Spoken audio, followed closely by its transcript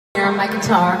arm, my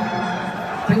guitar,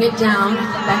 bring it down,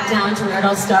 back down to where it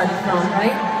all started from,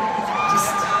 right?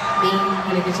 Just me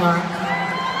and a guitar.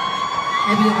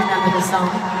 Maybe you'll remember the song.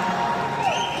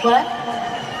 What?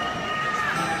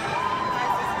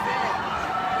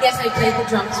 Yes, I played the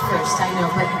drums first, I know,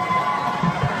 but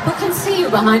who can see you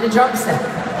behind a drum set?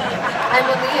 I'm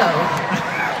a Leo.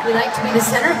 We like to be the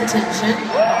center of attention.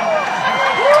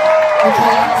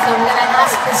 Okay, so I'm going to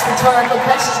ask this rhetorical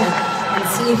question and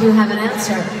see if you have an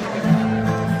answer.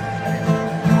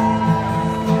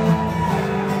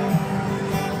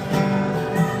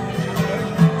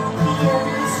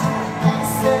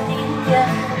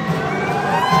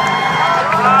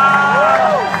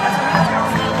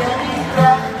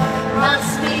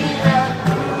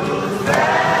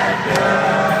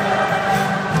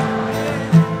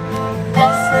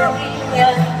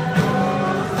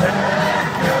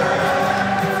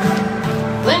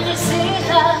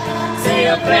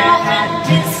 And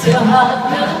kiss your heart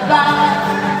goodbye.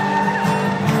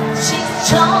 She's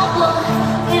trouble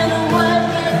in a world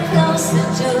getting closer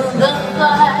to the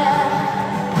fire.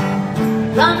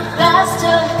 Run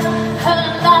faster, her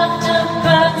laughter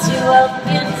burns you up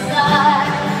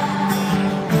inside.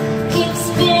 Keep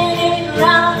spinning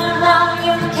round and round,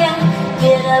 you can't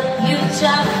get up, you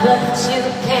try but you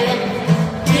can't